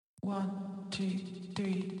1, 2,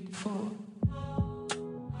 3, 4.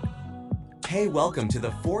 Hey, welcome to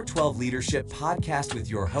the 412 Leadership Podcast with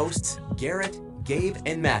your hosts, Garrett, Gabe,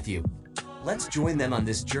 and Matthew. Let's join them on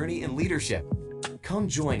this journey in leadership. Come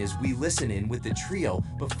join as we listen in with the trio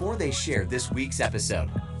before they share this week's episode.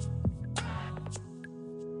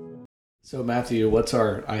 So Matthew, what's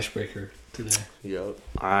our icebreaker today?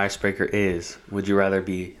 Our icebreaker is, would you rather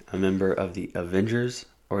be a member of the Avengers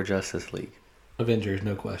or Justice League? Avengers,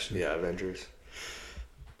 no question. Yeah, Avengers.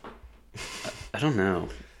 I don't know.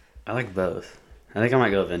 I like both. I think I might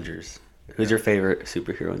go Avengers. Who's your favorite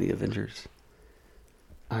superhero in the Avengers?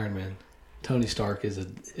 Iron Man. Tony Stark is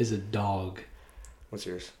a dog. What's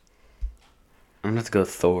yours? I'm going to have to go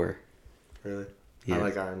Thor. Really? Yeah. I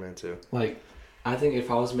like Iron Man too. Like, I think if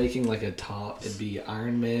I was making like a top, it'd be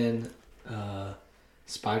Iron Man.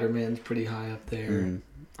 Spider-Man's pretty high up there.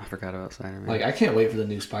 I forgot about Spider-Man. Like, I can't wait for the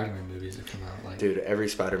new Spider-Man movies to come out. Like, Dude, every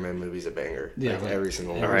Spider-Man movie's a banger. Yeah, like like, every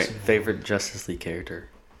single one. All right, single favorite Justice League character?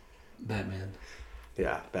 Batman.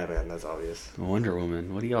 Yeah, Batman, that's obvious. Wonder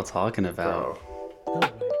Woman. What are y'all talking about? Bro.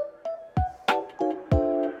 Nobody.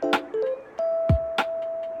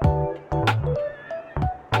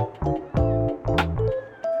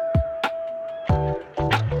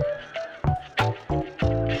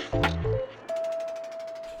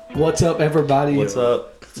 What's up, everybody? What's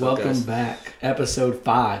up? Welcome guys? back. Episode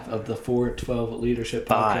 5 of the 412 Leadership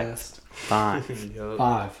Podcast. Five.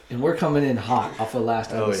 5. And we're coming in hot off of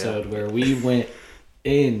last Oh, episode where we went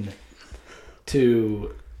in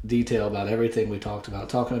to detail about everything we talked about.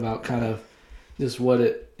 Talking about kind of just what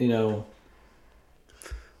it, a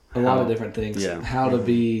lot of different things. yeah. How to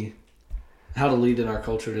lead in our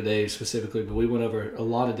culture today specifically. But we went over a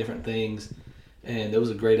lot of different things. And it was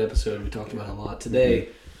a great episode. We talked about a lot. Today,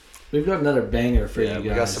 we've got another banger for Yeah, you we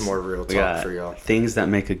guys. got some more real We talk got for y'all. things that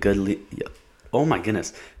make a good Oh my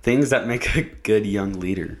goodness. Things that make a good young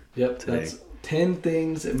leader. Yep, today. that's 10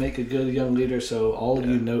 things that make a good young leader. So all of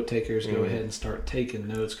you note takers, go ahead and start taking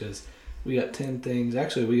notes because we got 10 things.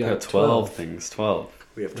 Actually, we We got got 12 things. 12.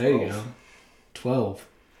 We have 12. There you go. 12.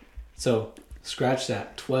 So scratch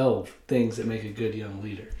that. 12 things that make a good young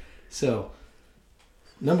leader. So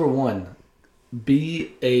number 1,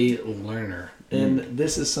 be a learner. And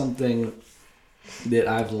this is something that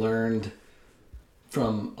I've learned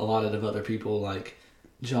from a lot of other people like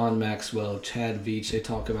John Maxwell, Chad Veach. They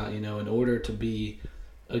talk about, in order to be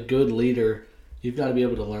a good leader, you've got to be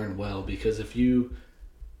able to learn well, because if you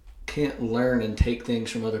can't learn and take things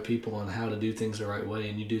from other people on how to do things the right way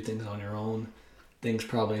and you do things on your own, things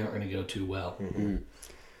probably aren't going to go too well.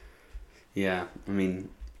 Yeah, I mean,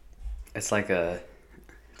 it's kind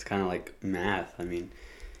of like math. I mean,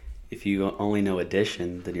 if you only know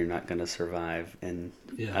addition, then you're not going to survive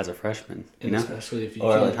Yeah. as a freshman, And especially if you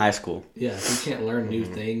or in can't, high school. yeah, if you can't learn new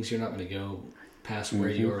things, you're not going to go past where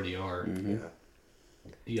you already are. Yeah.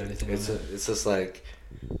 You got anything It's on that? it's just like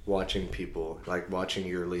watching people, like watching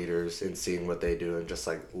your leaders and seeing what they do and just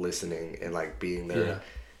like listening and like being there Yeah.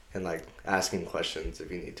 and like asking questions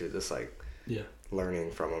if you need to, just like Yeah.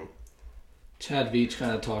 learning from them. Chad Veach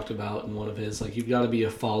kind of talked about in one of his, like, you've got to be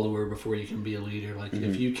a follower before you can be a leader. Like,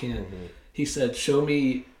 if you can't, he said, show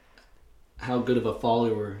me how good of a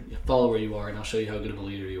follower you are, and I'll show you how good of a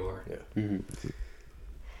leader you are. Yeah.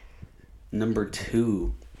 Number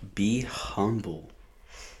 2, be humble.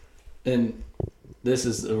 And this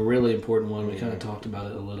is a really important one. We kind of talked about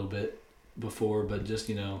it a little bit before, but just,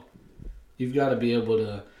 you've got to be able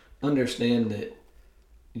to understand that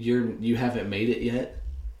you haven't made it yet.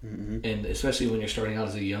 And especially when you're starting out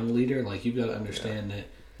as a young leader, like, you've got to understand that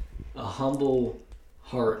a humble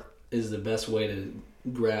heart is the best way to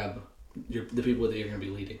grab the people that you're going to be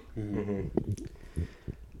leading.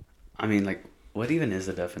 I mean, like, what even is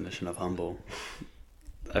the definition of humble?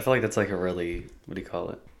 I feel like that's like a really, what do you call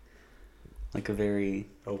it? Like a very,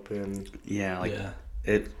 Open.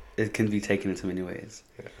 it can be taken in so many ways.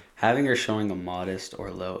 Yeah. Having or showing a modest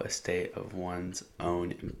or low estate of one's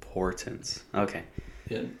own importance. Okay.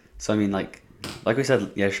 Yeah. So I mean, like we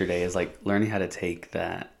said yesterday, is like learning how to take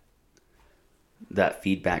that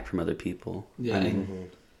feedback from other people. Yeah. I mean,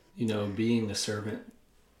 And, being a servant.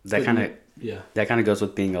 that kind of Yeah, goes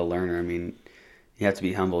with being a learner. I mean, you have to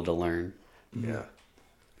be humble to learn. Yeah.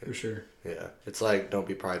 for sure. Yeah. It's like, don't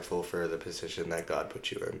be prideful for the position that God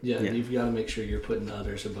put you in. Yeah, Yeah. you've got to make sure you're putting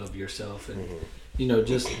others above yourself, and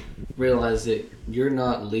just realize that you're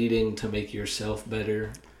not leading to make yourself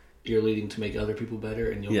better. You're leading to make other people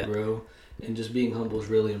better, and you'll grow. And just being humble is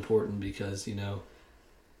really important because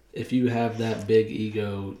if you have that big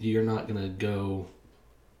ego, you're not gonna go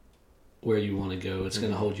where you want to go. It's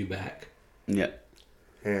gonna hold you back. Yeah.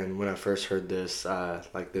 And when I first heard this,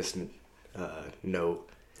 this note,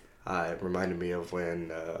 it reminded me of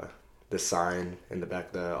when the sign in the back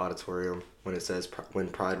of the auditorium, when it says, when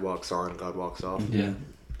pride walks on, God walks off. Yeah.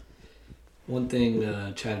 One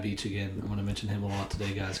thing, Chad Beach again, I'm going to mention him a lot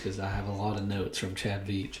today, guys, because I have a lot of notes from Chad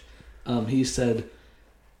Beach. He said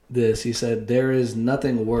this. He said, there is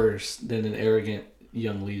nothing worse than an arrogant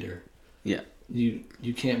young leader. Yeah.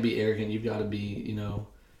 You can't be arrogant. You've got to be,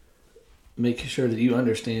 making sure that you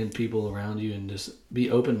understand people around you and just be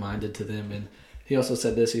open-minded to them. And he also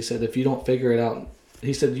said this. He said, if you don't figure it out,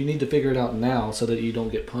 he said, you need to figure it out now so that you don't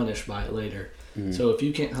get punished by it later. Mm-hmm. So if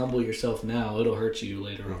you can't humble yourself now, it'll hurt you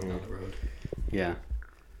later on down the road. Yeah.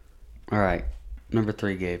 All right. Number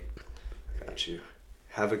 3, Gabe. Got you.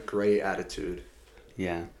 Have a great attitude.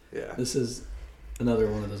 Yeah. Yeah. This is another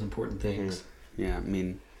one of those important things. Yeah. I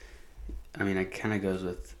mean, it kind of goes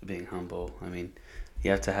with being humble. I mean, you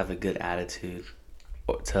have to have a good attitude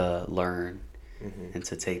to learn and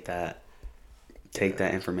to take that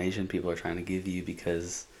information people are trying to give you,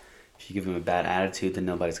 because if you give them a bad attitude, then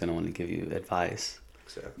nobody's going to want to give you advice.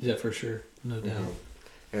 Exactly. Yeah, for sure. No doubt.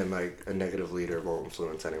 And a negative leader won't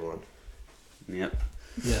influence anyone. Yep.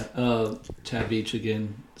 Yeah. Chad Beach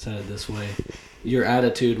again said it this way: your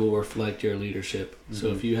attitude will reflect your leadership. So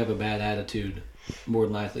if you have a bad attitude, more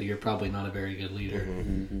than likely you're probably not a very good leader.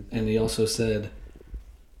 And he also said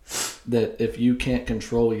that if you can't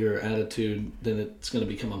control your attitude, then it's going to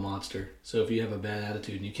become a monster. So if you have a bad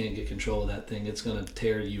attitude and you can't get control of that thing, it's going to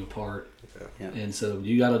tear you apart. Yeah. And so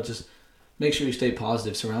you got to just make sure you stay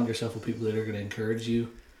positive. Surround yourself with people that are going to encourage you,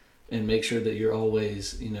 and make sure that you're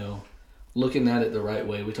always, looking at it the right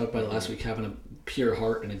way. We talked about it last week, having a pure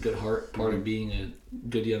heart and a good heart. Part of being a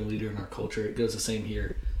good young leader in our culture. It goes the same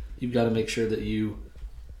here. You've got to make sure that you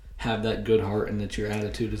have that good heart and that your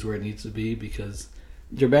attitude is where it needs to be, because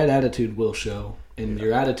your bad attitude will show, and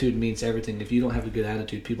your attitude means everything. If you don't have a good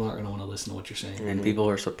attitude, people aren't going to want to listen to what you're saying. And people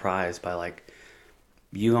are surprised by,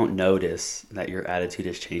 you don't notice that your attitude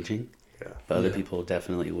is changing, but other people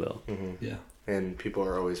definitely will. Yeah. And people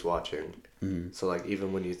are always watching. So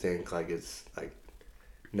even when you think it's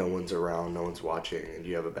no one's around, no one's watching, and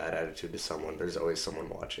you have a bad attitude to someone, there's always someone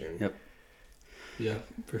watching. Yep. Yeah,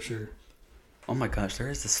 for sure. Oh my gosh, there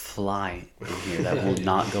is this fly in here that will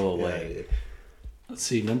not go away. Let's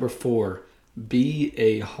see, number 4, be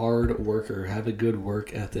a hard worker. Have a good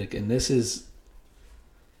work ethic. And this is,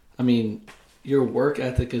 your work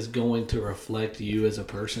ethic is going to reflect you as a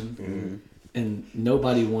person. And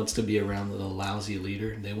nobody wants to be around a lousy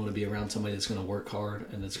leader. They want to be around somebody that's going to work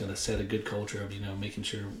hard and that's going to set a good culture of, making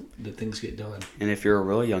sure that things get done. And if you're a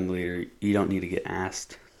real young leader, you don't need to get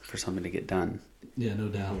asked for something to get done. Yeah, no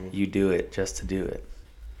doubt. You do it just to do it.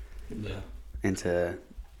 Yeah. And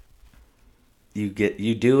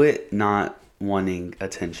you do it not wanting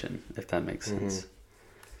attention, if that makes sense.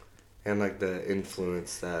 And the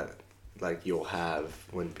influence that you'll have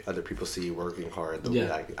when other people see you working hard, they'll be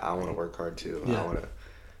like, I want to work hard too. Yeah. I want to.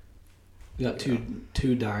 We got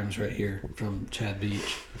two dimes right here from Chad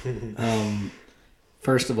Beach.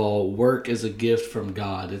 First of all, work is a gift from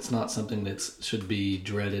God. It's not something that should be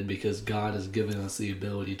dreaded, because God has given us the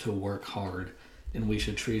ability to work hard, and we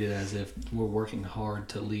should treat it as if we're working hard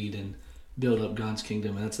to lead and build up God's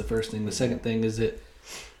kingdom. And that's the first thing. The second thing is that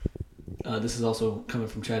this is also coming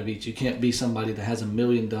from Chad Beach. You can't be somebody that has $1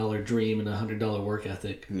 million dream and $100 work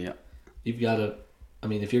ethic. Yeah. You've got to,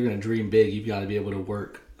 if you're going to dream big, you've got to be able to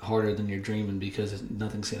work harder than you're dreaming, because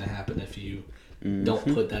nothing's going to happen if you don't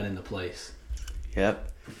put that into place.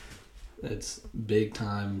 Yep. It's big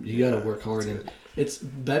time. You got to work hard, and it's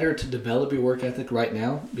better to develop your work ethic right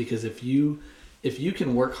now, because if you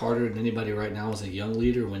can work harder than anybody right now as a young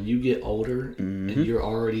leader, when you get older and you're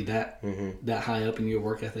already that high up in your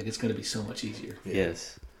work ethic, it's going to be so much easier.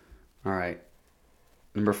 Yes. All right.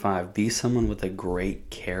 Number 5, be someone with a great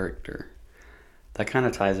character. That kind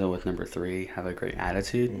of ties in with number 3, have a great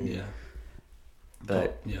attitude. Yeah.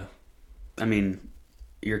 But,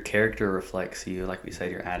 your character reflects you, like we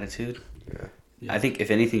said, your attitude. Yeah. I think,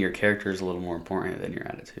 if anything, your character is a little more important than your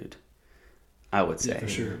attitude, I would say. Yeah, for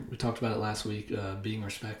sure. We talked about it last week, being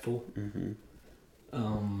respectful.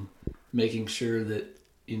 Making sure that,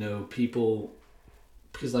 people,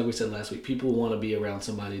 because like we said last week, people want to be around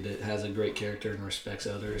somebody that has a great character and respects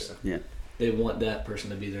others. Yeah. They want that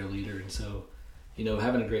person to be their leader. And so,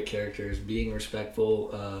 having a great character is being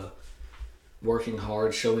respectful, working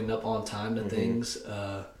hard, showing up on time to things,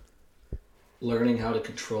 learning how to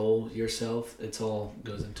control yourself. It's all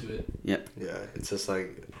goes into it. Yep. Yeah, it's just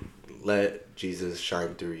let Jesus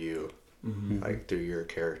shine through you, through your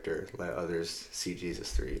character. Let others see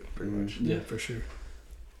Jesus through you, pretty much. Yeah, for sure.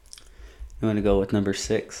 You want to go with number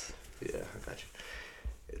 6? Yeah, I got you.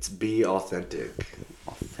 It's be authentic.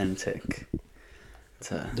 Authentic.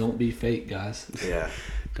 Don't be fake, guys. Yeah.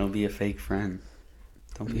 Don't be a fake friend.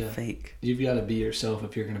 Don't be Yeah. fake. You've got to be yourself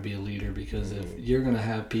if you're going to be a leader, because if you're going to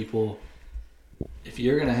have people that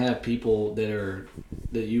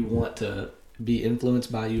you want to be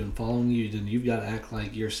influenced by you and following you, then you've got to act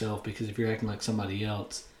like yourself, because if you're acting like somebody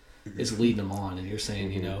else, it's leading them on, and you're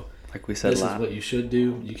saying, you know, Like we said this is what you should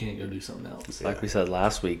do. You can't go do something else. Yeah. Like we said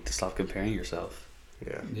last week, to stop comparing yourself.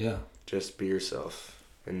 Yeah. Yeah. Just be yourself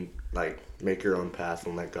and like make your own path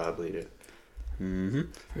and let God lead it. Mm-hmm.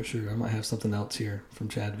 For sure. I might have something else here from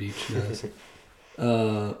Chad Beach. Guys.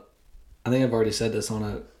 I think I've already said this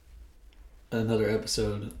on another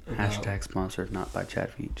episode. Hashtag sponsored not by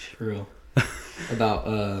Chad Veach. For real.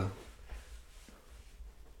 About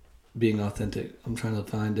being authentic. I'm trying to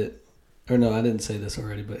find it. Or no, I didn't say this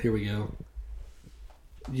already, but here we go.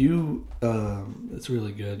 It's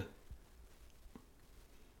really good.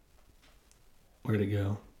 Where'd it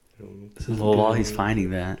go? This is Well, while good. he's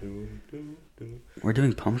finding that, we're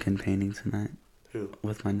doing pumpkin painting tonight Who?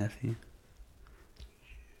 with my nephew.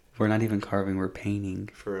 We're not even carving, we're painting.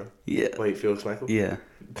 For real? Yeah. Wait, Felix Michael? Yeah.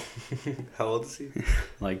 How old is he?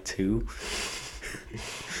 Like 2.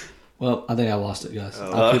 Well, I think I lost it, guys.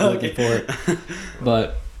 Oh. I'll keep looking for it.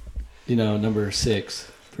 But, you know, number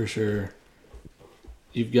 6, for sure.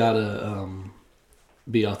 You've got to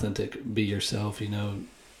be authentic, be yourself, you know.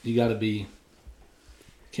 You got to be,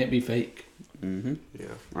 can't be fake. Mm-hmm. Yeah.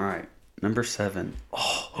 All right. Number 7.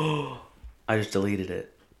 Oh, I just deleted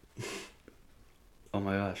it. Oh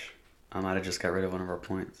my gosh. I might have just got rid of one of our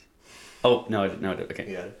points. Oh, no, I did. Okay.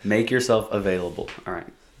 Yeah. Make yourself available. All right.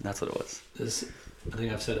 That's what it was. I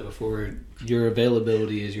think I've said it before. Your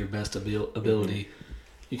availability is your best ability.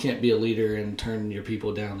 You can't be a leader and turn your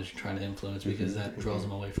people down that you're trying to influence, because that draws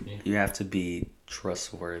them away from you. You have to be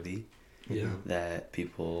trustworthy. Yeah. That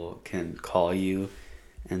people can call you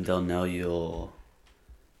and they'll know you'll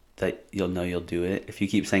do it. If you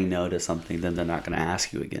keep saying no to something, then they're not going to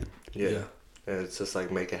ask you again. Yeah. And it's just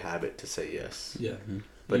like make a habit to say yes. Yeah. Mm-hmm.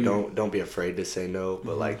 But don't be afraid to say no.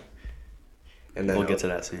 But like, and then We'll get to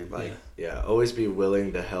that soon. Like, always be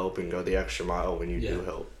willing to help and go the extra mile when you do Yeah.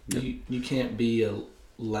 help. You can't be a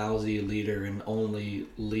lousy leader and only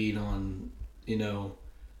lead on, you know,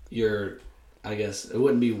 your, I guess it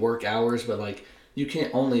wouldn't be work hours, but like you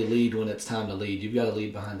can't only lead when it's time to lead. You've got to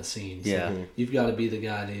lead behind the scenes. Yeah. You've got to be the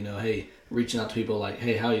guy to, you know, hey, reaching out to people like,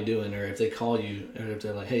 hey, how you doing? Or if they call you, or if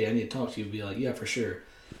they're like, hey, I need to talk to you, be like, yeah, for sure.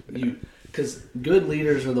 Because good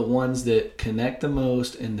leaders are the ones that connect the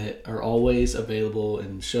most and that are always available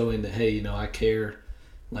and showing that, hey, you know, I care.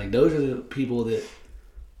 Like those are the people that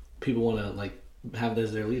people want to like have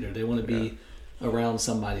as their leader. They want to be around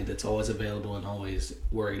somebody that's always available and always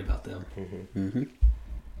worried about them. Mm-hmm.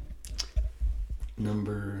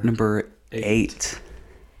 Number 8.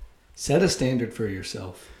 Set a standard for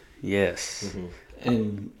yourself. Yes. Mm-hmm.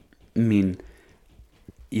 And I mean,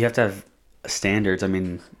 you have to have standards. I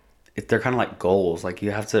mean, they're kind of like goals. Like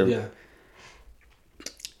you have to,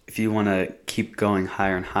 if you want to keep going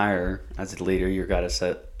higher and higher as a leader, you got to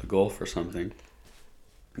set a goal for something.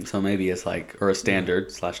 And so maybe it's like, or a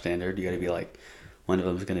standard / standard. You got to be like, one of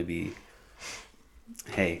them is going to be,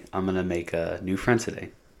 hey, I'm going to make a new friend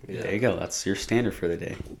today. Yeah. There you go. That's your standard for the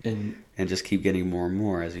day. And just keep getting more and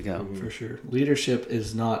more as you go. For sure. Leadership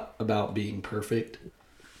is not about being perfect.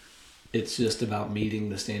 It's just about meeting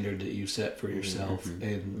the standard that you set for yourself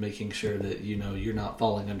and making sure that, you know, you're not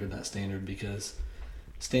falling under that standard, because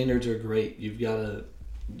standards are great. You've got to,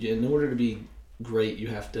 in order to be great, you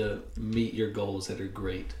have to meet your goals that are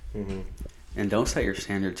great. Mm-hmm. And don't set your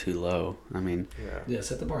standard too low. I mean, Yeah,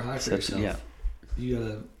 set the bar high for yourself. Yeah. You got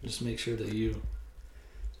to just make sure that you...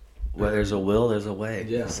 Where there's a will, there's a way.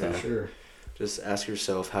 Yeah, So, for sure. Just ask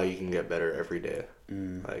yourself how you can get better every day,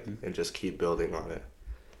 like, and just keep building on it.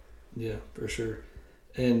 Yeah, for sure.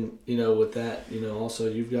 And, you know, with that, you know, also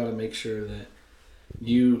you've got to make sure that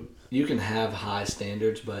you can have high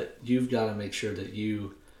standards, but you've got to make sure that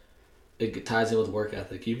it ties in with work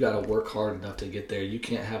ethic. You've got to work hard enough to get there. You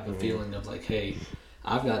can't have a feeling of like, hey,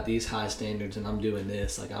 I've got these high standards and I'm doing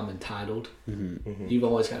this, like I'm entitled. You've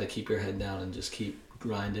always got to keep your head down and just keep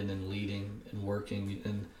grinding and leading and working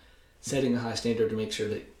and setting a high standard to make sure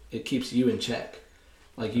that it keeps you in check.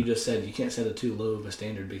 Like you just said, you can't set a too low of a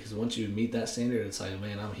standard, because once you meet that standard, it's like,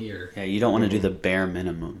 man, I'm here. Yeah, you don't want to do the bare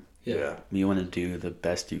minimum. Yeah. You want to do the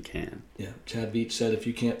best you can. Yeah. Chad Beach said, if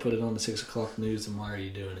you can't put it on the 6 o'clock news, then why are you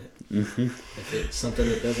doing it? Mm-hmm. If it's something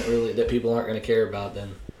that people aren't going to care about,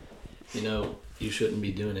 then, you know, you shouldn't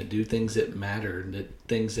be doing it. Do things that matter,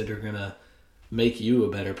 things that are going to make you a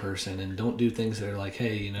better person, and don't do things that are like,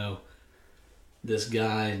 hey, you know, this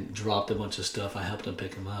guy dropped a bunch of stuff, I helped him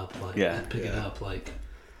pick him up. Like, pick it up. Like,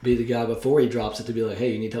 be the guy before he drops it to be like,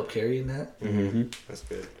 hey, you need help carrying that? Mm-hmm. That's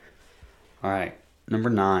good. All right. Number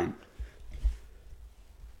 9.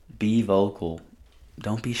 Be vocal.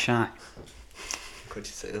 Don't be shy. Why'd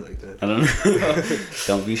you say it like that? I don't know.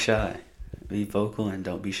 Don't be shy. Be vocal and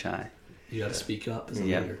don't be shy. You got to speak up as a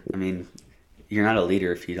Yeah. leader. I mean, you're not a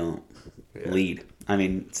leader if you don't lead. I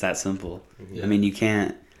mean, it's that simple. Yeah. I mean, you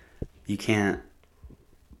can't,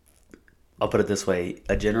 I'll put it this way.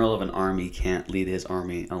 A general of an army can't lead his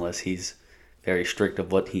army unless he's very strict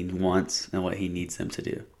of what he wants and what he needs them to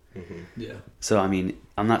do. Mm-hmm. Yeah. So, I mean,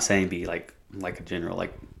 I'm not saying be like a general,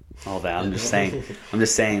 like all that. I'm just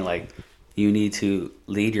saying like you need to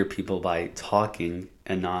lead your people by talking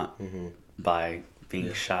and not by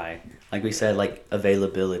being shy. Like we said, like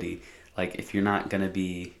availability. Like if you're not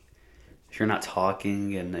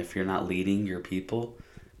talking and if you're not leading your people,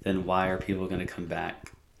 then why are people going to come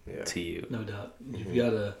back to you? No doubt. You've got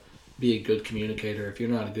to be a good communicator. If you're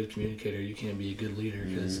not a good communicator, you can't be a good leader,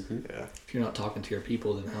 because if you're not talking to your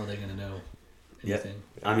people, then how are they going to know anything?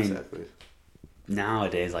 I mean,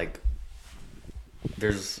 nowadays, like,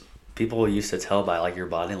 there's people used to tell by like your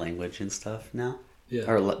body language and stuff now. Yeah.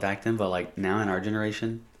 Or back then, but like now in our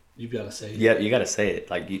generation, You've got to say it. yeah, you got to say it.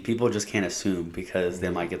 Like people just can't assume because they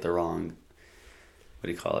might get the wrong. What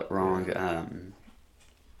do you call it? Wrong.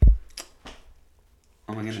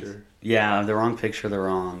 Oh my goodness. Picture. Yeah, the wrong picture, the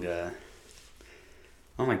wrong.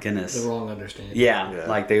 Oh my goodness. The wrong understanding. Yeah,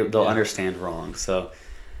 like they'll understand wrong. So,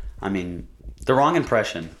 I mean, the wrong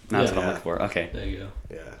impression. That's what I'm looking for. Okay. There you go.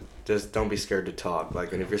 Yeah. Just don't be scared to talk.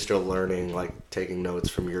 Like, and if you're still learning, like taking notes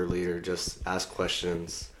from your leader, just ask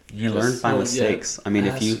questions. You learn by mistakes. I mean,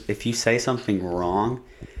 ask. if you say something wrong,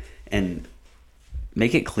 and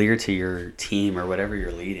make it clear to your team or whatever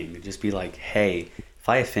you're leading, just be like, hey, if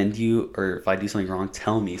I offend you or if I do something wrong,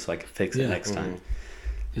 tell me so I can fix it next time.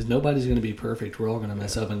 Because nobody's going to be perfect. We're all going to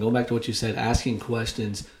mess up. And going back to what you said, asking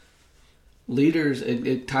questions. Leaders,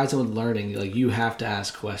 it ties in with learning. Like, you have to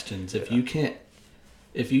ask questions. If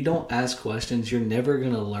you don't ask questions, you're never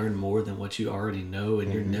going to learn more than what you already know,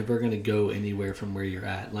 and you're never going to go anywhere from where you're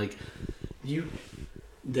at. Like,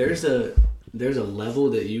 there's a level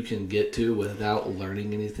that you can get to without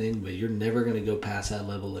learning anything, but you're never going to go past that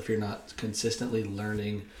level if you're not consistently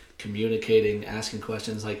learning, communicating, asking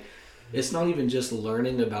questions. Like, it's not even just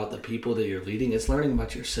learning about the people that you're leading, it's learning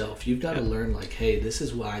about yourself. You've got to learn, like, hey, this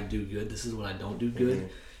is what I do good, this is what I don't do good.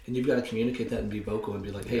 And you've got to communicate that and be vocal and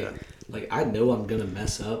be like, hey, like, I know I'm going to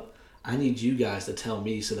mess up. I need you guys to tell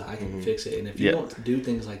me so that I can fix it. And if you don't do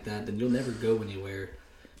things like that, then you'll never go anywhere,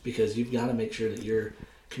 because you've got to make sure that you're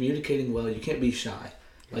communicating well. You can't be shy.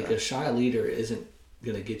 Like, a shy leader isn't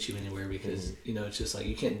going to get you anywhere, because, you know, it's just like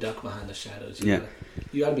you can't duck behind the shadows. You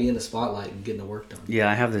got to be in the spotlight and getting the work done. Yeah,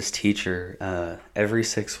 I have this teacher every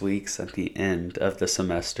 6 weeks at the end of the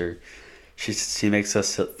semester. She makes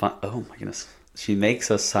us She makes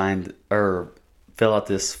us sign or fill out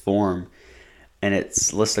this form, and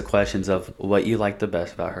it's a list of questions of what you like the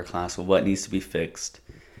best about her class, what needs to be fixed,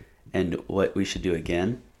 and what we should do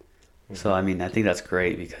again. So, I mean, I think that's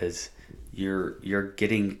great, because you're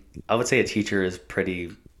getting, I would say a teacher is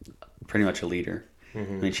pretty much a leader. I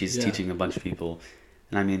mean, she's teaching a bunch of people.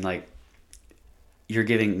 And I mean, like, you're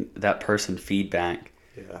giving that person feedback,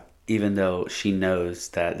 even though she knows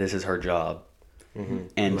that this is her job.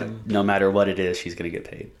 And no matter what it is, she's going to get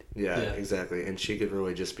paid. Yeah, exactly. And she could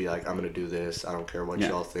really just be like, I'm going to do this. I don't care what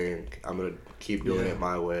y'all think. I'm going to keep doing it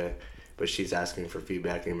my way. But she's asking for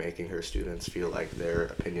feedback and making her students feel like their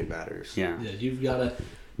opinion matters. Yeah, you've got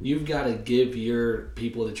to give your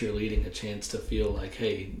people that you're leading a chance to feel like,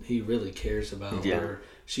 hey, he really cares about or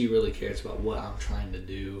she really cares about what I'm trying to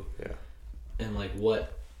do. Yeah. And like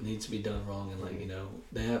what needs to be done wrong, and like, you know,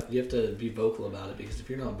 you have to be vocal about it, because if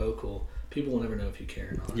you're not vocal, people will never know if you care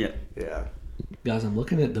or not. Yeah. Yeah. Guys, I'm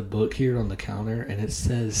looking at the book here on the counter, and it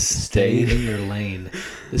says "Stay in your lane."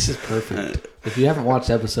 This is perfect. If you haven't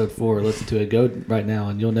watched episode 4, listen to it. Go right now,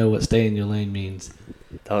 and you'll know what "stay in your lane" means.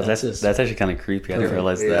 That's actually kind of creepy. I didn't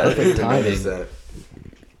realize that. Perfect timing.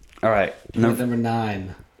 All right, number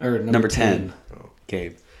 9 or number 10.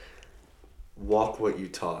 Gabe, walk what you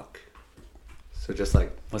talk. So just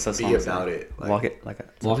like, what's that be about it. Like, walk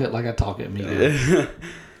it like I talk it. Me.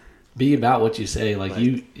 Be about what you say. Like,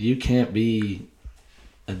 you can't be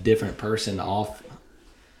a different person off.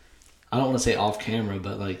 I don't want to say off camera,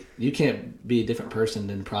 but like, you can't be a different person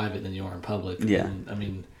in private than you are in public. Yeah. And, I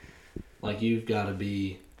mean, like, you've got to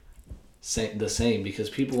be the same, because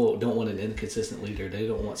people don't want an inconsistent leader. They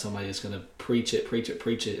don't want somebody that's going to preach it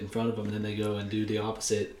in front of them, and then they go and do the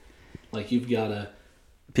opposite. Like, you've got to...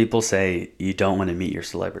 People say you don't want to meet your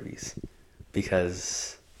celebrities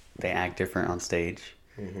because they act different on stage,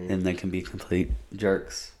 and they can be complete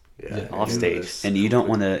jerks off stage. And you don't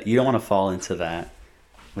want to fall into that.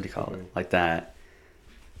 What do you call it? Like that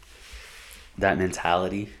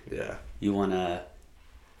mentality. Yeah. You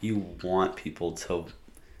want people to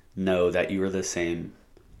know that you are the same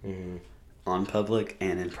on public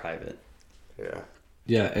and in private. Yeah.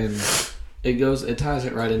 Yeah, and it ties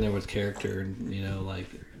it right in there with character, and like,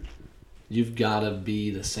 you've got to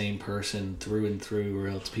be the same person through and through, or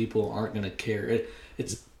else people aren't going to care.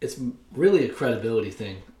 It's really a credibility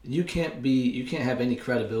thing. You can't have any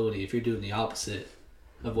credibility if you're doing the opposite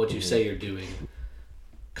of what you say you're doing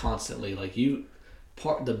constantly. Like,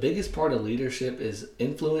 the biggest part of leadership is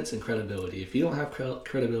influence and credibility. If you don't have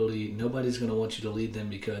credibility, nobody's going to want you to lead them,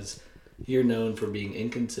 because you're known for being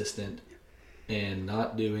inconsistent and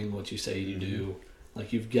not doing what you say you do.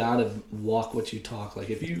 Like, you've got to walk what you talk. Like,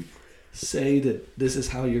 if you say that this is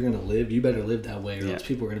how you're going to live, you better live that way, or else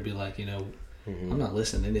people are going to be like, I'm not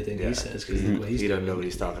listening to anything he says, because look what he's doing. He doesn't know what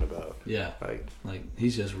he's talking about. Yeah. Like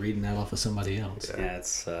he's just reading that off of somebody else. Yeah,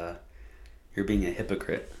 it's you're being a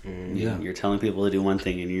hypocrite. Yeah. You're telling people to do one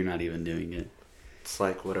thing and you're not even doing it. It's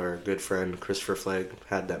like what our good friend Christopher Flagg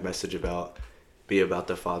had that message about: be about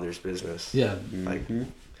the Father's business. Yeah. Like,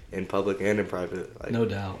 in public and in private. Like, No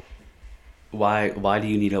doubt. Why do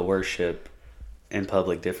you need to worship in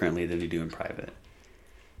public differently than you do in private?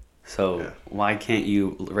 So why can't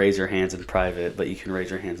you raise your hands in private, but you can raise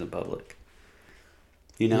your hands in public?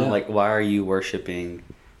 Like, why are you worshiping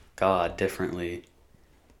God differently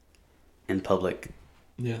in public?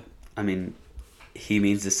 Yeah. I mean, he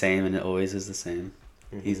means the same, and it always is the same.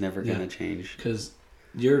 He's never going to change. Because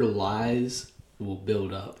your lies will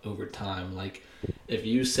build up over time. Like, if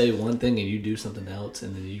you say one thing and you do something else,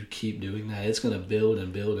 and then you keep doing that, it's going to build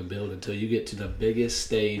and build and build until you get to the biggest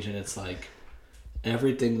stage, and it's like,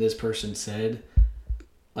 everything this person said,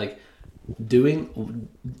 like,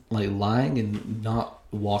 lying and not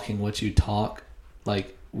walking what you talk,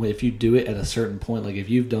 like, if you do it at a certain point, like, if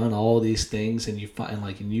you've done all these things and you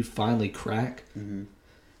finally crack,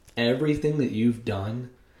 everything that you've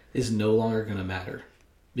done is no longer going to matter,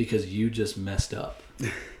 because you just messed up.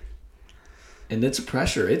 And it's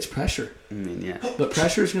pressure. I mean, yeah. But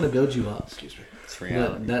pressure is going to build you up. excuse me. It's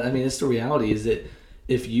reality. It's the reality, is that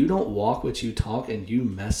if you don't walk what you talk and you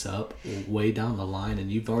mess up way down the line,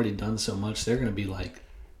 and you've already done so much, they're going to be like,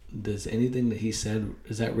 does anything that he said,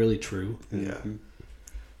 is that really true? Yeah.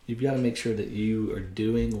 You've got to make sure that you are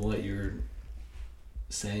doing what you're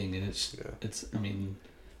saying, and it's I mean,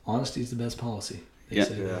 honesty is the best policy. They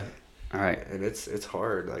say that. All right. And it's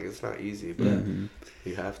hard. Like, it's not easy, but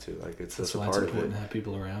you have to. Like, it's That's just a why part it's of important it. to have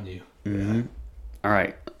people around you. Mm-hmm. All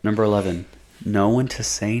right. Number 11. Know when to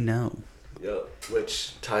say no. Yep.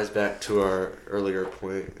 Which ties back to our earlier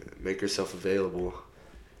point: make yourself available.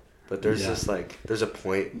 But there's just there's a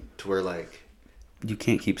point to where, like, You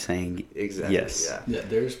can't keep saying exactly. yes. Yeah.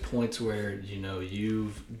 There's points where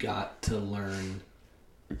you've got to learn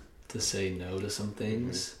to say no to some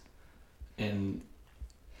things, and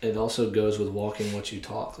it also goes with walking what you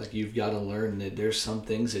talk. Like, you've got to learn that there's some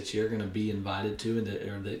things that you're going to be invited to, and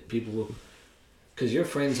that people will, because your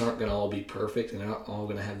friends aren't going to all be perfect, and they're not all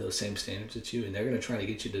going to have those same standards as you, and they're going to try to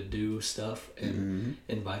get you to do stuff and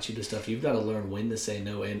invite you to stuff. You've got to learn when to say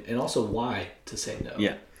no, and also why to say no.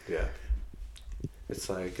 Yeah. Yeah. It's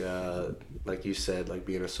like you said, like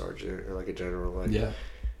being a sergeant or like a general. Like, yeah.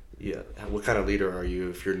 What kind of leader are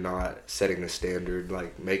you if you're not setting the standard,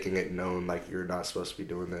 like making it known, like, you're not supposed to be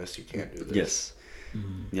doing this, you can't do this. Yes.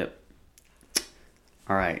 Yep.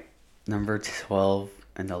 All right. Number 12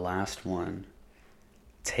 and the last one.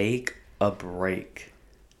 Take a break.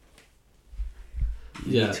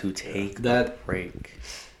 You need to take a break.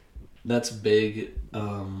 That's big.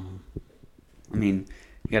 I mean,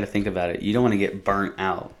 you got to think about it. You don't want to get burnt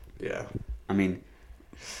out. Yeah. I mean,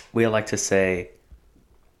 we like to say,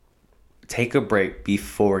 take a break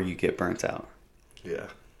before you get burnt out. Yeah.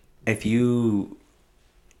 If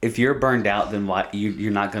you're burned out, then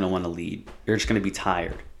you're not going to want to lead. You're just going to be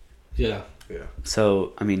tired. Yeah. Yeah.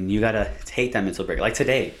 So, I mean, you got to take that mental break. Like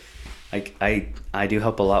today, like I do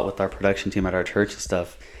help a lot with our production team at our church and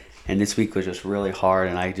stuff. And this week was just really hard.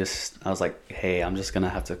 And I was like, hey, I'm just going to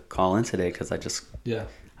have to call in today because I just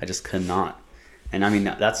could not. And I mean,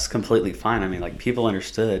 that's completely fine. I mean, like, people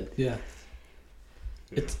understood. Yeah.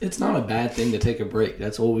 It's not a bad thing to take a break.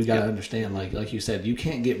 That's what we got to understand. Like you said, you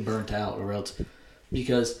can't get burnt out, or else,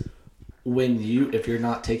 because if you're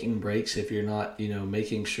not taking breaks, if you're not,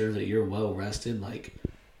 making sure that you're well rested, like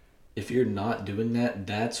if you're not doing that,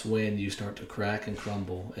 that's when you start to crack and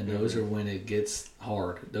crumble. And those are when it gets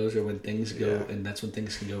hard. Those are when things go, and that's when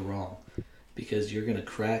things can go wrong. Because you're going to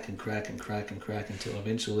crack and crack and crack and crack until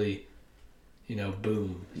eventually,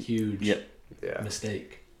 boom, huge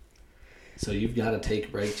mistake. So you've got to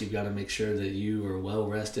take breaks. You've got to make sure that you are well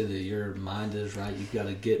rested, that your mind is right. You've got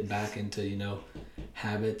to get back into,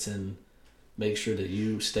 habits and make sure that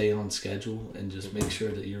you stay on schedule and just make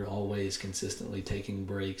sure that you're always consistently taking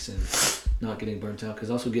breaks and not getting burnt out.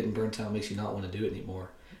 Because also getting burnt out makes you not want to do it anymore.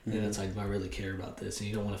 And it's like, do I really care about this? And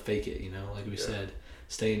you don't want to fake it, like we said,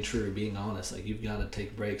 staying true, being honest. Like you've got to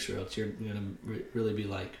take breaks or else you're going to really be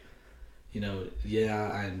like,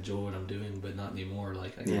 I enjoy what I'm doing, but not anymore.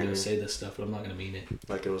 Like I'm going to say this stuff, but I'm not going to mean it.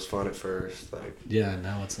 Like it was fun at first. Like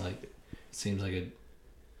now it's like, it seems like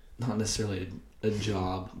not necessarily a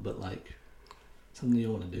job, but like something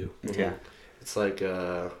you want to do. Yeah. It's like,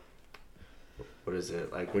 what is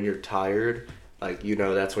it? Like when you're tired, like,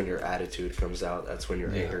 that's when your attitude comes out. That's when your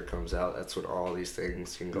anger comes out. That's when all these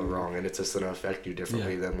things can go wrong. And it's just going to affect you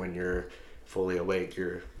differently than when you're fully awake.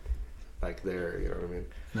 You're like there, you know what I mean?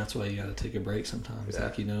 And that's why you got to take a break sometimes. Yeah.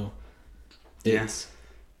 Like,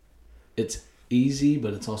 it's easy,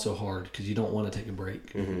 but it's also hard because you don't want to take a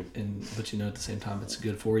break. But at the same time, it's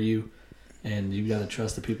good for you. And you got to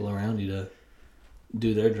trust the people around you to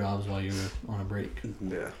do their jobs while you're on a break.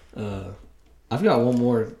 Yeah. I've got one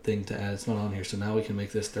more thing to add. It's not on here, so now we can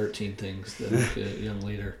make this 13 things that make a young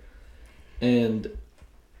leader. And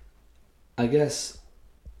I guess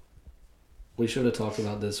we should have talked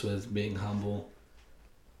about this with being humble,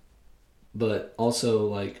 but also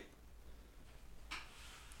like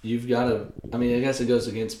you've got to. I mean, I guess it goes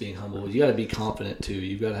against being humble. You got to be confident too.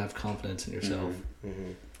 You've got to have confidence in yourself.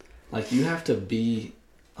 Like you have to be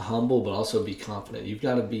humble but also be confident. You've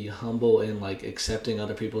got to be humble in like accepting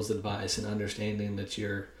other people's advice and understanding that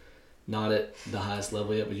you're not at the highest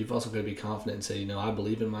level yet, but you've also got to be confident and say, I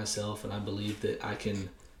believe in myself and I believe that I can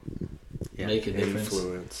make a difference.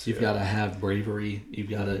 Influence. You've got to have bravery. You've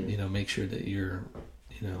got to make sure that you're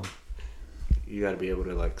you got to be able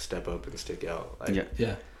to like step up and stick out. Like,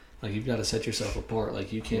 like you've got to set yourself apart.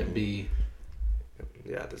 Like you can't be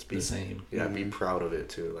just be the same. Be proud of it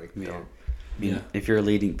too. Like don't. If you're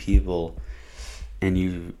leading people and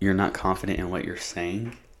you're not confident in what you're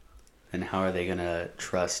saying, then how are they going to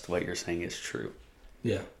trust what you're saying is true?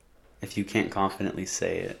 Yeah. If you can't confidently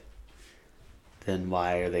say it, then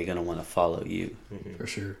why are they going to want to follow you? For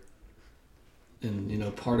sure.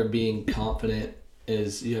 And, part of being confident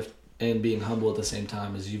is and being humble at the same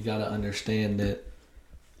time is you've got to understand that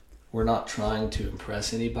we're not trying to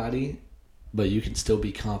impress anybody, but you can still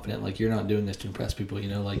be confident. Like you're not doing this to impress people,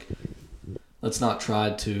 like let's not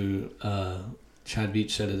try to, Chad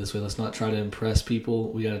Beach said it this way, let's not try to impress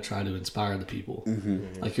people. We got to try to inspire the people.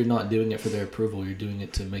 Like you're not doing it for their approval. You're doing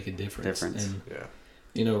it to make a difference. And,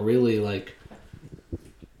 really like,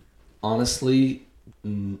 honestly,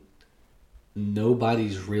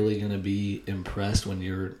 nobody's really going to be impressed when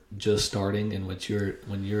you're just starting and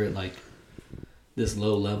when you're at like this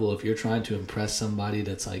low level. If you're trying to impress somebody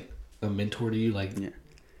that's like a mentor to you, like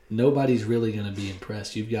nobody's really going to be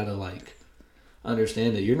impressed. You've got to like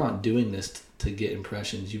understand that you're not doing this to get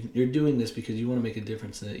impressions. You're doing this because you want to make a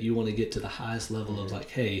difference, and that you want to get to the highest level of like,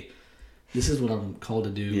 hey, this is what I'm called to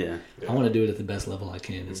do. I want to do it at the best level I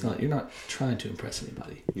can. It's not, you're not trying to impress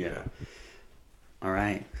anybody. All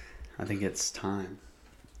right, I think it's time.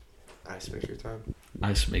 Ice maker time.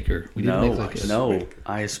 Ice maker. We no, didn't make like no,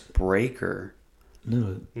 icebreaker.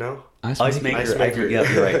 No. Ice maker.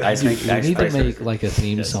 Yeah, you're right. Ice maker. We need to make like a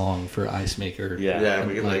theme song for Ice Maker. Yeah.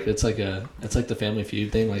 We can like it's like the Family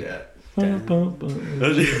Feud thing. Like. All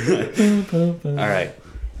right.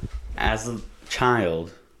 As a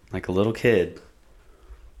child, like a little kid,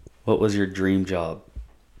 what was your dream job?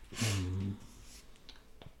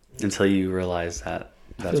 Until you realize that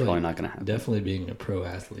that's probably not going to happen. Definitely being a pro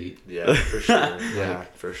athlete. Yeah, for sure.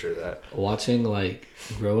 For sure that. Watching like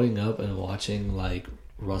growing up and watching like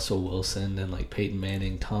Russell Wilson and like Peyton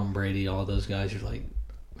Manning, Tom Brady, all those guys, you're like,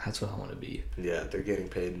 that's what I want to be. Yeah, they're getting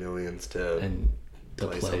paid millions to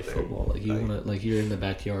play football. Like you want to, like you're in the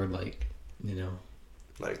backyard, like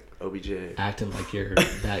like OBJ, acting like you're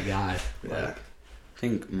that guy. I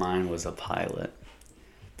think mine was a pilot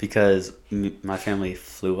because my family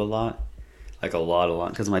flew a lot. Like a lot,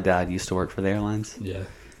 because my dad used to work for the airlines. Yeah.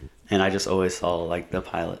 And I just always saw like the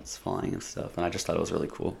pilots flying and stuff, and I just thought it was really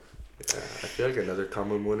cool. Yeah, I feel like another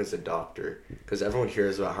common one is a doctor, because everyone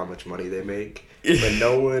hears about how much money they make, but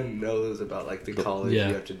no one knows about like the college you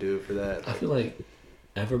have to do for that. I feel like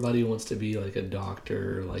everybody wants to be like a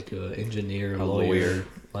doctor, like an engineer, a A lawyer, lawyer.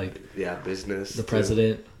 like Yeah, business. the too.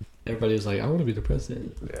 president. Everybody was like, I want to be the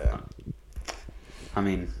president. Yeah. I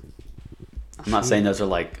mean, I'm not saying those are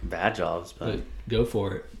like bad jobs, but But go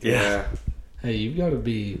for it. Yeah. Hey, you've got to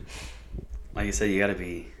be. like you said, you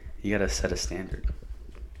gotta set a standard.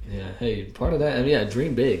 Yeah. Hey, part of that. I mean, yeah,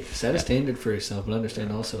 dream big. Set a standard for yourself, but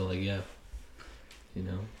understand also, like, yeah, you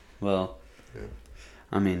know. Well, Yeah.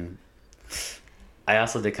 I mean, I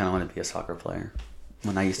also did kind of want to be a soccer player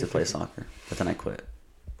when I used to play soccer, but then I quit.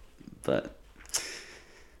 But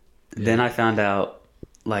then I found out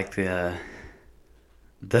like the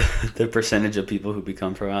percentage of people who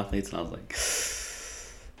become pro athletes, and I was like,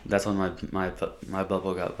 that's when my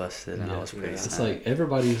bubble got busted, and I was pretty Yeah. It's sad. like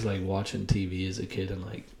everybody's like watching TV as a kid and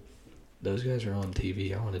like, those guys are on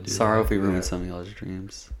TV. I want to do Sorry that. if we ruined Yeah. some of y'all's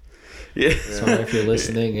dreams. Yeah. Sorry if you're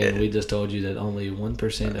listening and we just told you that only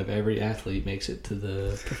 1% of every athlete makes it to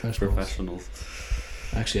the professionals. Professionals.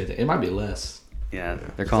 Actually, I think it might be less. Yeah,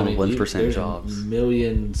 they're 'Cause, calling I mean, 1% there's jobs.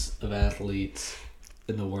 Millions of athletes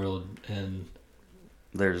in the world, and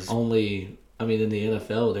There's only, I mean, in the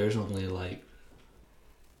NFL, there's only like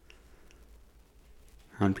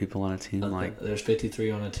 100 people on a team. Like, there's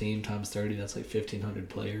 53 on a team times 30. That's like 1,500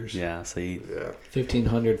 players. yeah. So you, Yeah.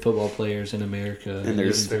 1,500 football players in America, and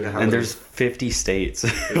there's think of how and many- there's 50 states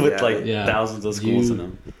with Yeah. like Yeah. thousands of schools You- in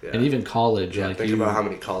them. Yeah. and even college. Yeah, like think you, about how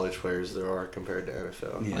many college players there are compared to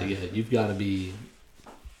NFL. Yeah. like, yeah, you've got to be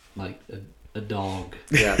like a dog.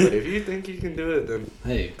 Yeah, but if you think you can do it, then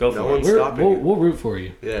Hey, Go no for it. one's stopping you. we'll root for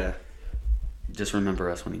you. Yeah. Just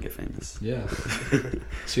remember us when you get famous. Yeah,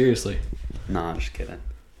 seriously. Nah, I'm just kidding.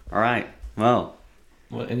 All right. Well,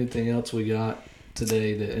 What? Anything else we got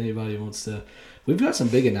today that anybody wants to? We've got some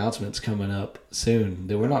big announcements coming up soon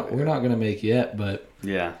that we're not gonna make yet, but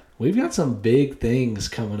yeah. we've got some big things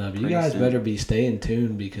coming up. You Pretty guys soon. better be staying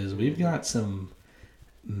tuned because we've got some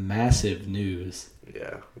massive news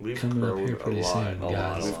Yeah. We've coming up grown here a pretty lot. soon,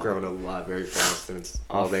 guys. We've grown a lot very fast, and it's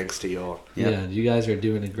all thanks to y'all. Yep. Yeah, you guys are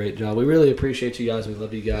doing a great job. We really appreciate you guys. We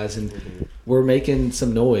love you guys, and Mm-hmm. we're making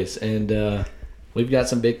some noise. And we've got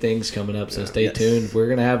some big things coming up, so stay Yes. tuned. We're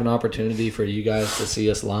gonna have an opportunity for you guys to see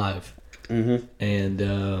us live, Mm-hmm. and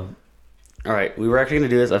All right. We were actually gonna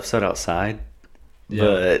do this episode outside, yeah,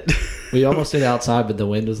 but we almost did altside, but the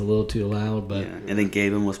wind was a little too loud. But yeah. And then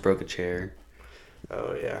Gabe almost broke a chair.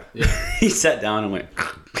 Oh, yeah. He sat down and went.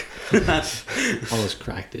 almost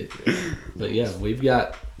cracked it. But yeah, we've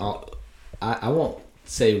got. I won't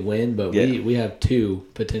say when, but Yeah. we have 2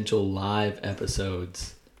 potential live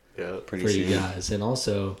episodes Yeah. Pretty for soon. you guys, and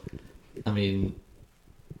also, I mean,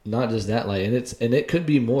 not just that, like, and it could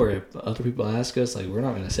be more if other people ask us. Like, we're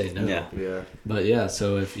not gonna say no. Yeah. Yeah. But yeah,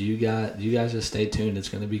 so if you guys just stay tuned. It's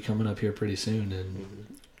gonna be coming up here pretty soon, and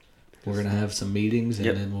we're gonna have some meetings, and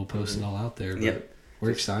Yep. then we'll post it all out there. But Yep. we're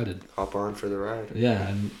excited. Hop on for the ride. Yeah,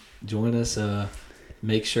 and join us.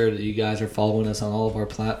 Make sure that you guys are following us on all of our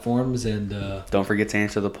platforms, and Don't forget to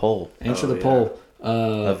answer the poll. answer Oh, the yeah. poll.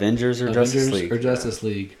 Avengers or Justice League? or Justice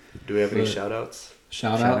League. Do we have any But- shout outs?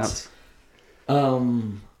 Shout Shout outs.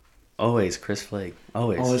 outs. Always Chris Flake.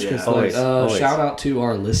 Always. Always, Yeah, Chris always, Flake. always. Shout out to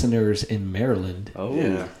our listeners in Maryland Oh.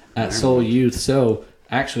 Yeah. at Soul Youth. So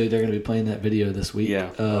actually, they're going to be playing that video this week. Yeah.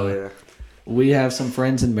 Oh, yeah. We have some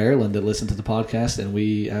friends in Maryland that listen to the podcast, and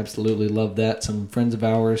we absolutely love that. Some friends of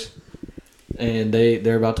ours, and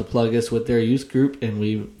they're about to plug us with their youth group, and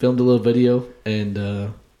we filmed a little video,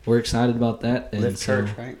 and we're excited about that. And Live so, Church,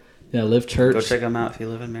 right? Yeah, Live Church. Go check them out if you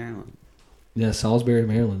live in Maryland. Yeah, Salisbury,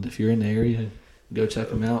 Maryland. If you're in the area, go check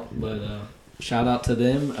them out. But shout out to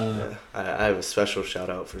them. Yeah. I have a special shout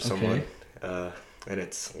out for someone, and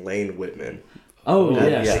it's Lane Whitman. Oh, Oh,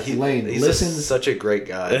 yes, yeah. Lane He's listens such a great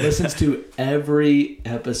guy. listens to every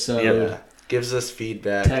episode. Yeah. Gives us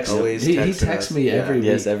feedback. Text, always he texting texts us. me Yeah. every week.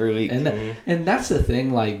 Yes, every week. And Mhm. and that's the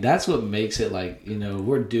thing, like that's what makes it like, you know,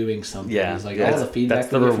 we're doing something. Yeah, It's like yeah, all the feedback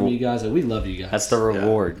that's we the get from reward. you guys, like, we love you guys. That's the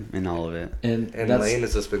reward in all of it. and And that's, Lane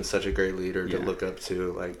has just been such a great leader to Yeah. look up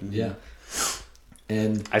to. Like, yeah.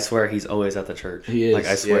 And I swear he's always at the church. He is. Like,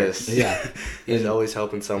 I swear. Yes. yeah. he's And- always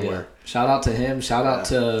helping yeah. somewhere. Shout out to him. Shout out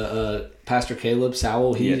to Pastor Caleb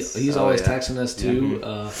Sowell. Yes. He's Oh, always yeah. texting us too.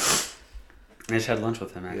 I just had lunch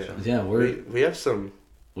with him, actually. Yeah, We have some.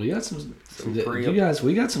 we got some pre- you guys.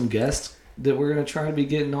 We got some guests that we're gonna try to be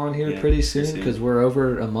getting on here Yeah, pretty soon soon. because we're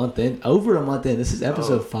over a month in. Over a month in. This is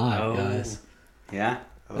episode Oh. 5, Oh. guys. Yeah?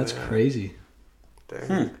 Oh, That's yeah. crazy.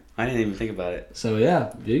 Dang. I didn't even think about it. So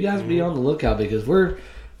yeah, you guys be on the lookout because we're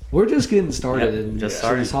just getting started Yep, and just so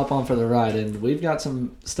starting. just hop on for the ride, and we've got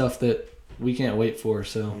some stuff that we can't wait for.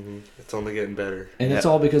 So Mhm. It's only getting better. and it's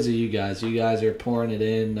Yep. all because of you guys. You guys are pouring it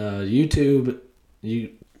in. YouTube You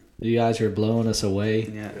guys are blowing us away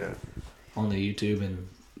Yeah. Yeah. on the YouTube and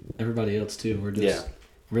everybody else too. We're just Yeah.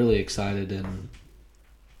 really excited and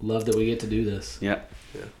love that we get to do this. Yep.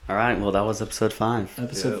 Yeah. All right. Well, that was episode 5.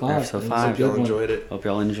 Episode Yeah, 5. episode It was a 5. good Y'all one. enjoyed it. Hope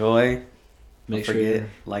y'all enjoy. Make Don't sure forget, you're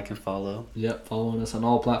like and follow. following us on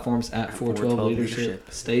all platforms at 412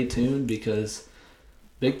 Leadership. Stay tuned because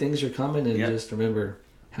big things are coming, and Yep. just remember,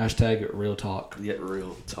 hashtag real talk. Yeah.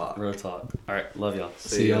 Real talk. Real talk. All right. Love y'all.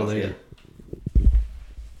 See y'all y'all. later. Yeah.